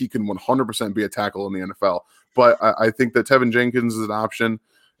 I think he can 100% be a tackle in the NFL. But I think that Tevin Jenkins is an option.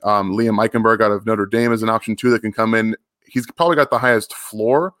 Liam Eichenberg out of Notre Dame is an option too that can come in. He's probably got the highest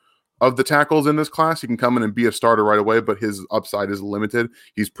floor of the tackles in this class. He can come in and be a starter right away, but his upside is limited.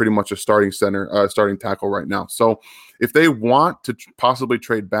 He's pretty much a starting tackle right now. So if they want to possibly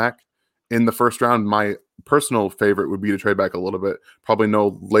trade back in the first round, my personal favorite would be to trade back a little bit, probably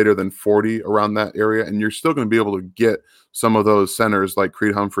no later than 40, around that area. And you're still going to be able to get some of those centers like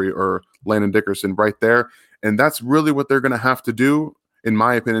Creed Humphrey or Landon Dickerson right there. And that's really what they're going to have to do, in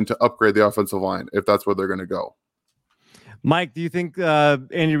my opinion, to upgrade the offensive line, if that's where they're going to go. Mike, do you think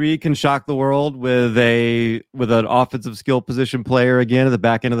Andy Reid can shock the world with an offensive skill position player again at the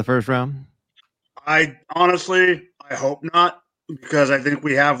back end of the first round? I hope not, because I think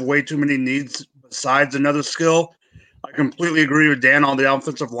we have way too many needs besides another skill. I completely agree with Dan on the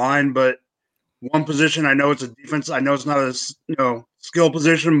offensive line, but one position, I know it's a defense. I know it's not a skill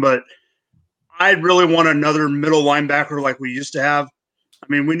position, but I really want another middle linebacker like we used to have. I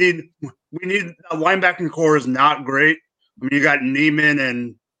mean, we need a linebacking core is not great. I mean, you got Neiman,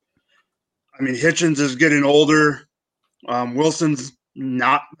 and I mean Hitchens is getting older. Wilson's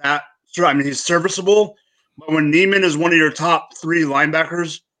not that. I mean, he's serviceable, but when Neiman is one of your top 3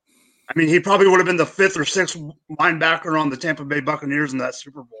 linebackers, I mean, he probably would have been the 5th or 6th linebacker on the Tampa Bay Buccaneers in that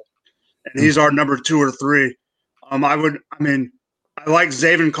Super Bowl, and he's our number 2 or 3. I like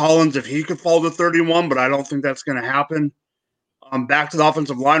Zaven Collins if he could fall to 31, but I don't think that's going to happen. Back to the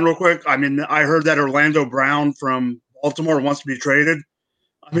offensive line real quick. I mean, I heard that Orlando Brown from Baltimore wants to be traded.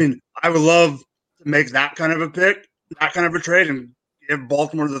 I mean, I would love to make that kind of a pick, that kind of a trade, and give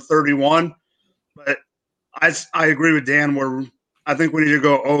Baltimore the 31. But I agree with Dan where I think we need to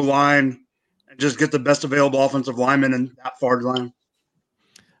go O-line and just get the best available offensive lineman in that far line.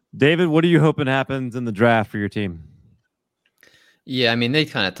 David, what are you hoping happens in the draft for your team? Yeah, I mean, they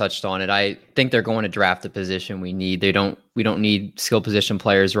kind of touched on it. I think they're going to draft the position we need. We don't need skill position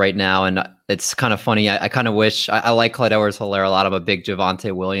players right now. And it's kind of funny. I kind of wish I like Clyde Edwards-Helaire a lot. I'm a big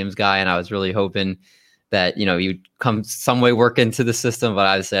Javonte Williams guy, and I was really hoping that, you'd come some way work into the system, but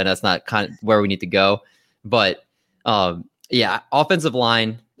I was saying that's not kind of where we need to go. But yeah, offensive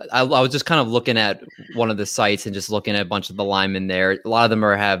line. I was just kind of looking at one of the sites and just looking at a bunch of the linemen there. A lot of them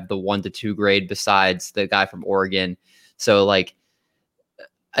have the 1 to 2 grade besides the guy from Oregon. So like,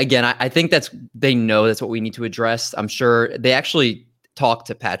 again, I think they know that's what we need to address. I'm sure they actually talked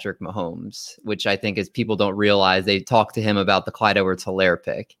to Patrick Mahomes, which I think is people don't realize. They talked to him about the Clyde Edwards-Helaire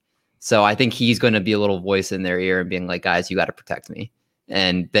pick. So I think he's going to be a little voice in their ear and being like, guys, you got to protect me.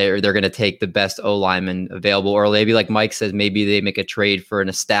 And they're going to take the best O lineman available, or maybe like Mike says, maybe they make a trade for an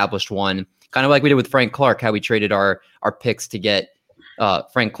established one, kind of like we did with Frank Clark, how we traded our picks to get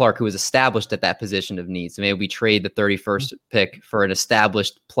Frank Clark, who was established at that position of need. So maybe we trade the 31st pick for an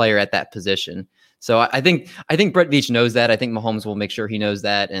established player at that position. So I think Brett Veach knows that. I think Mahomes will make sure he knows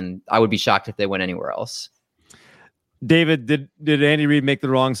that, and I would be shocked if they went anywhere else. David, did Andy Reid make the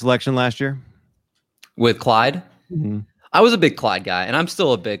wrong selection last year with Clyde? Mm-hmm. I was a big Clyde guy, and I'm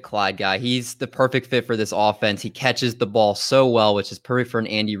still a big Clyde guy. He's the perfect fit for this offense. He catches the ball so well, which is perfect for an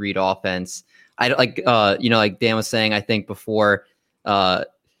Andy Reid offense. I like, like Dan was saying, I think before,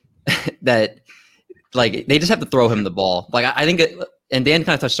 that like they just have to throw him the ball. Like I think, and Dan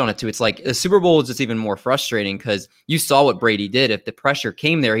kind of touched on it too. It's like the Super Bowl is just even more frustrating because you saw what Brady did. If the pressure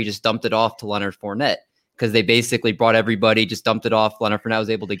came there, he just dumped it off to Leonard Fournette because they basically brought everybody, just dumped it off. Leonard Fournette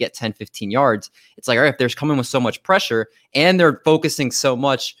was able to get 10, 15 yards. It's like, all right, if they're coming with so much pressure and they're focusing so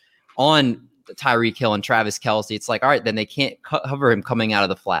much on Tyreek Hill and Travis Kelce, it's like, all right, then they can't cover him coming out of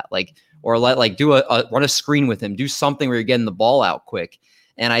the flat. Or run a screen with him, do something where you're getting the ball out quick.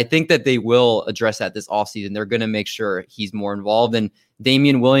 And I think that they will address that this offseason. They're going to make sure he's more involved. And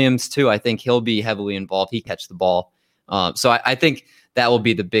Damian Williams, too, I think he'll be heavily involved. He catch the ball. So I think that will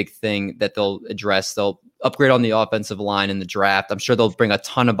be the big thing that they'll address. They'll upgrade on the offensive line in the draft. I'm sure they'll bring a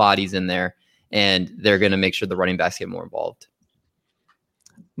ton of bodies in there, and they're going to make sure the running backs get more involved.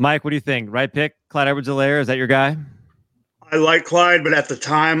 Mike, what do you think? Right pick, Clyde Edwards-Helaire? Is that your guy? I like Clyde, but at the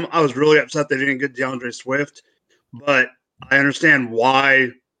time, I was really upset they didn't get DeAndre Swift. But I understand why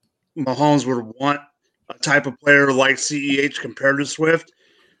Mahomes would want a type of player like CEH compared to Swift.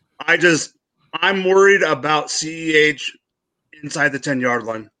 I'm worried about CEH inside the 10-yard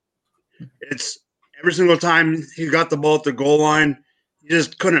line. It's every single time he got the ball at the goal line, he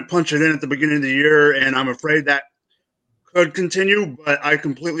just couldn't punch it in at the beginning of the year, and I'm afraid that could continue. But I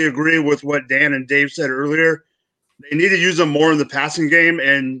completely agree with what Dan and Dave said earlier. They need to use him more in the passing game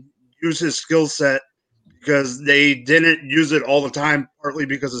and use his skill set because they didn't use it all the time, partly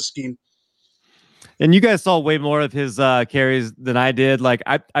because of scheme. And you guys saw way more of his carries than I did. Like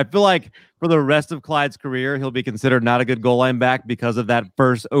I feel like for the rest of Clyde's career, he'll be considered not a good goal line back because of that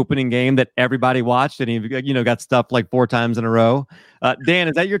first opening game that everybody watched, and he got stuffed like 4 times in a row. Dan,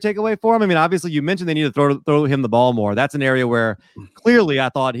 is that your takeaway for him? I mean, obviously you mentioned they need to throw him the ball more. That's an area where clearly I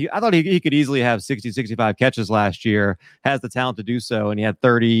thought he could easily have 60, 65 catches last year, has the talent to do so, and he had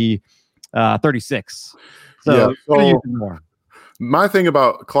 36. So use him more. My thing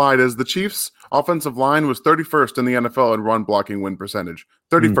about Clyde is the Chiefs' offensive line was 31st in the NFL in run blocking win percentage.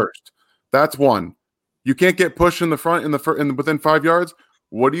 31st. That's one. You can't get pushed in the front within 5 yards.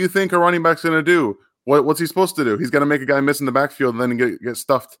 What do you think a running back's going to do? What's he supposed to do? He's going to make a guy miss in the backfield and then get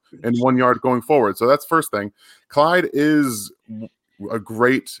stuffed in 1 yard going forward. So that's first thing. Clyde is a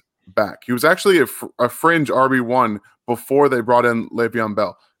great back. He was actually a fringe RB1 before they brought in Le'Veon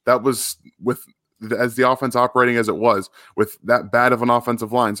Bell. That was as the offense operating as it was with that bad of an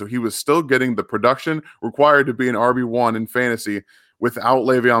offensive line. So he was still getting the production required to be an RB1 in fantasy without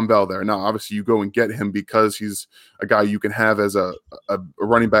Le'Veon Bell there. Now, obviously you go and get him because he's a guy you can have as a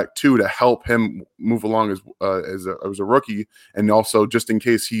running back too, to help him move along as a rookie. And also just in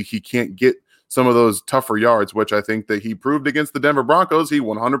case he can't get some of those tougher yards, which I think that he proved against the Denver Broncos. He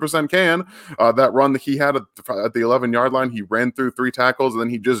 100% can. That run that he had at the 11-yard line, he ran through 3 tackles, and then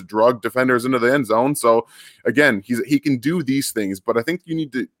he just drugged defenders into the end zone. So, again, he can do these things, but I think you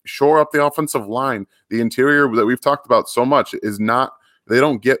need to shore up the offensive line. The interior that we've talked about so much is not – they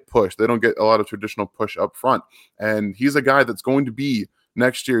don't get pushed. They don't get a lot of traditional push up front. And he's a guy that's going to be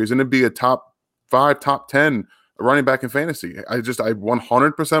next year. He's going to be a top 5, top 10 running back in fantasy. I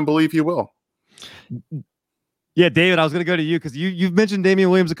 100% believe he will. Yeah, David, I was going to go to you because you've mentioned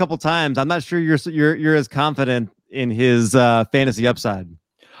Damian Williams a couple times. I'm not sure you're as confident in his fantasy upside.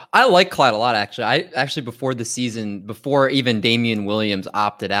 I like Clyde a lot, actually. Before the season, before even Damian Williams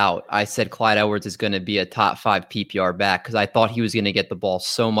opted out, I said Clyde Edwards is going to be a top 5 PPR back because I thought he was going to get the ball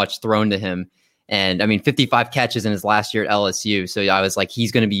so much thrown to him. And I mean, 55 catches in his last year at LSU. So I was like,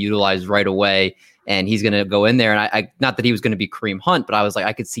 he's going to be utilized right away and he's going to go in there. And I not that he was going to be Kareem Hunt, but I was like,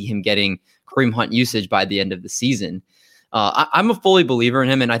 I could see him getting Kareem Hunt usage by the end of the season. I'm a fully believer in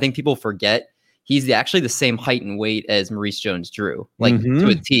him. And I think people forget he's actually the same height and weight as Maurice Jones-Drew, like to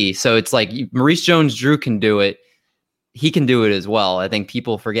a T. So it's like Maurice Jones-Drew can do it. He can do it as well. I think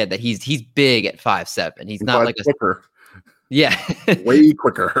people forget that he's big at 5'7". He's not like quicker. Yeah. Way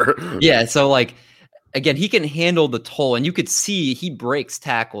quicker. Yeah. So like, again, he can handle the toll and you could see he breaks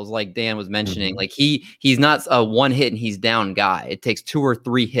tackles like Dan was mentioning. Like he's not a one hit and he's down guy. It takes 2 or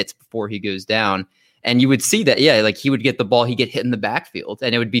 3 hits before he goes down. And you would see that, yeah, like he would get the ball, he'd get hit in the backfield,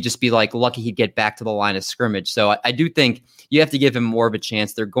 and it would be like lucky he'd get back to the line of scrimmage. So I do think you have to give him more of a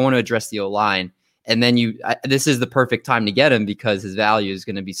chance. They're going to address the O-line, and then this is the perfect time to get him because his value is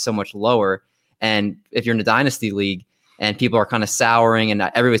going to be so much lower. And if you're in a dynasty league and people are kind of souring, and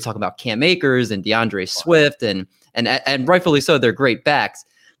everybody's talking about Cam Akers and DeAndre Swift, and rightfully so, they're great backs,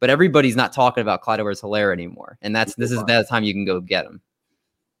 but everybody's not talking about Clyde Edwards-Helaire anymore, and this is the time you can go get him.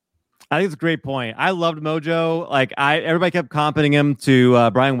 I think it's a great point. I loved Mojo. Like everybody kept comparing him to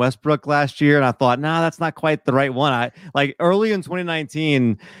Brian Westbrook last year, and I thought, that's not quite the right one. Early in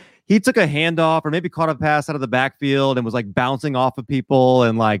 2019, he took a handoff or maybe caught a pass out of the backfield and was like bouncing off of people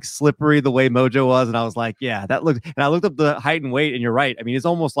and like slippery the way Mojo was, and I was like, yeah, that looked. And I looked up the height and weight, and you're right. I mean, it's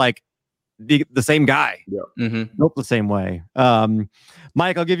almost like the same guy, built the same way.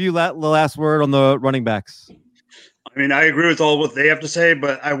 Mike, I'll give you the last word on the running backs. I mean, I agree with all what they have to say,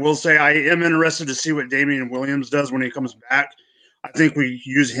 but I will say I am interested to see what Damian Williams does when he comes back. I think we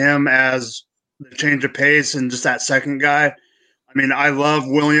use him as the change of pace and just that second guy. I mean, I love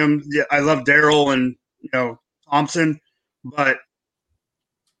Williams. I love Darrell and, Thompson, but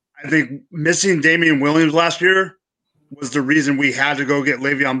I think missing Damian Williams last year was the reason we had to go get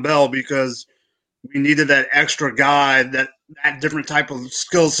Le'Veon Bell because we needed that extra guy, that different type of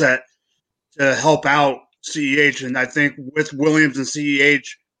skill set to help out CEH, and I think with Williams and CEH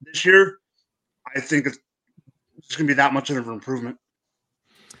this year, I think it's going to be that much of an improvement.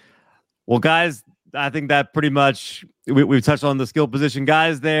 Well, guys, I think that pretty much we've touched on the skill position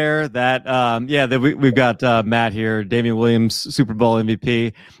guys there. That we've got Matt here, Damian Williams, Super Bowl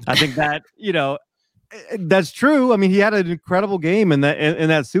MVP. I think that that's true. I mean, he had an incredible game in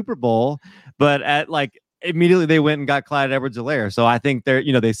that Super Bowl, but immediately they went and got Clyde Edwards-Helaire. So I think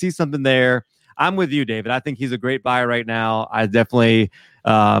they see something there. I'm with you, David. I think he's a great buy right now. I definitely,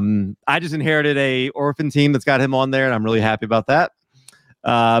 I just inherited a orphan team that's got him on there, and I'm really happy about that.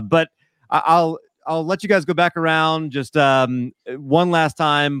 But I'll let you guys go back around just one last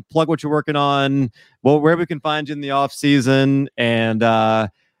time, plug what you're working on, where we can find you in the off season, and I'll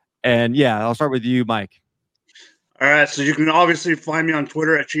start with you, Mike. All right, so you can obviously find me on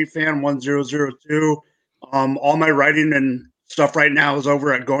Twitter at ChiefFan1002. All my writing and stuff right now is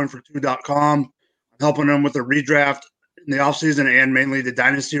over at goingfor2.com. I'm helping them with the redraft in the offseason and mainly the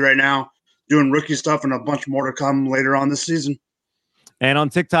dynasty right now, doing rookie stuff and a bunch more to come later on this season. And on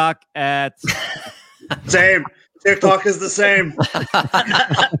TikTok at same. TikTok is the same.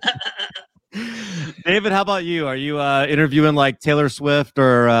 David, how about you? Are you interviewing like Taylor Swift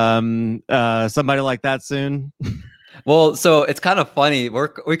or somebody like that soon? Well, so it's kind of funny.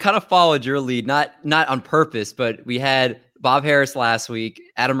 We kind of followed your lead, not on purpose, but we had Bob Harris last week.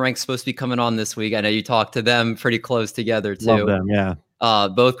 Adam Rank's supposed to be coming on this week. I know you talked to them pretty close together too. Love them, yeah.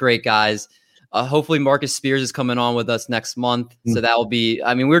 Both great guys. Hopefully Marcus Spears is coming on with us next month. So that will be,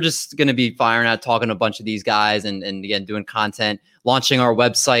 we're just going to be firing out, talking to a bunch of these guys and again, doing content, launching our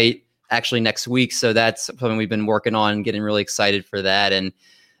website actually next week. So that's something we've been working on, getting really excited for that. And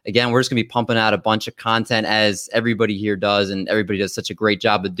again, we're just going to be pumping out a bunch of content as everybody here does. And everybody does such a great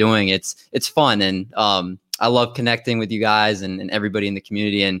job of doing it. It's fun. And I love connecting with you guys and everybody in the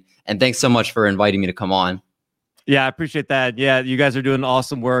community. And thanks so much for inviting me to come on. Yeah, I appreciate that. Yeah, you guys are doing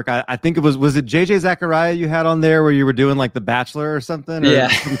awesome work. I think it was it JJ Zachariah you had on there where you were doing like The Bachelor or something? Yeah.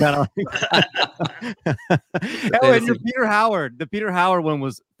 Some kind of and your Peter Howard. The Peter Howard one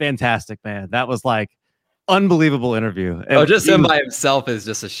was fantastic, man. That was like unbelievable interview. Just him by himself is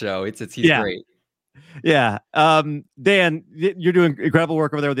just a show. He's great. Yeah. Dan, you're doing incredible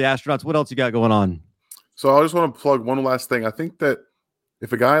work over there with the Astronauts. What else you got going on? So I just want to plug one last thing. I think that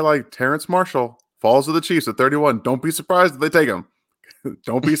if a guy like Terrence Marshall falls to the Chiefs at 31, don't be surprised if they take him.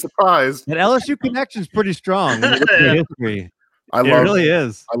 Don't be surprised. That LSU connection's pretty strong. History. It really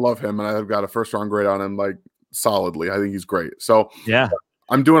is. I love him, and I've got a first-round grade on him, like solidly. I think he's great. So yeah,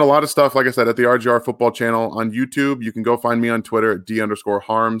 I'm doing a lot of stuff, like I said, at the RGR football channel on YouTube. You can go find me on Twitter at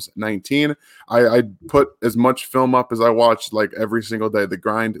D_Harms19. I put as much film up as I watch like every single day. The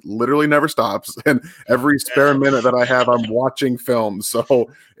grind literally never stops. And every spare minute that I have, I'm watching film. So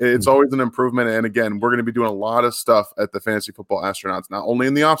it's always an improvement. And again, we're going to be doing a lot of stuff at the Fantasy Football Astronauts, not only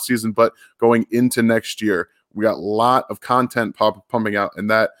in the off season, but going into next year. We got a lot of content pumping out, and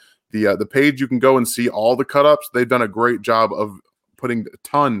that the page, you can go and see all the cut-ups. They've done a great job of putting a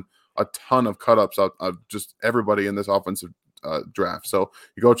ton of cut-ups of just everybody in this offensive draft. So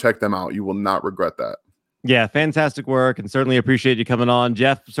you go check them out. You will not regret that. Yeah, fantastic work, and certainly appreciate you coming on.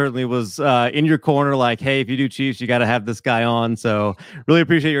 Jeff certainly was in your corner, like, hey, if you do Chiefs, you got to have this guy on. So really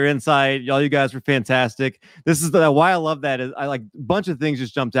appreciate your insight. All you guys were fantastic. This is why I love that. Is I like a bunch of things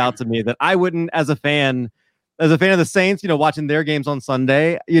just jumped out to me that I wouldn't, as a fan of the Saints, watching their games on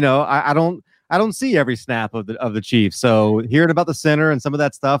Sunday, I don't see every snap of the Chiefs. So hearing about the center and some of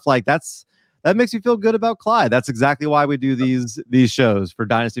that stuff, like that makes me feel good about Clyde. That's exactly why we do these shows for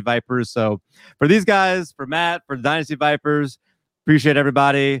Dynasty Vipers. So for these guys, for Matt, for the Dynasty Vipers, appreciate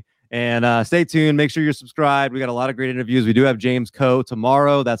everybody. And stay tuned. Make sure you're subscribed. We got a lot of great interviews. We do have James Coe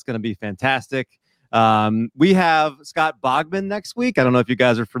tomorrow. That's going to be fantastic. We have Scott Bogman next week. I don't know if you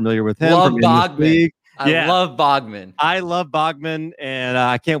guys are familiar with him. Love Bogman. I love Bogman. I love Bogman, and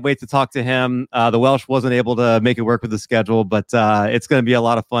I can't wait to talk to him. The Welsh wasn't able to make it work with the schedule, but it's going to be a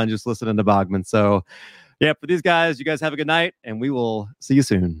lot of fun just listening to Bogman. So, yeah, for these guys, you guys have a good night, and we will see you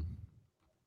soon.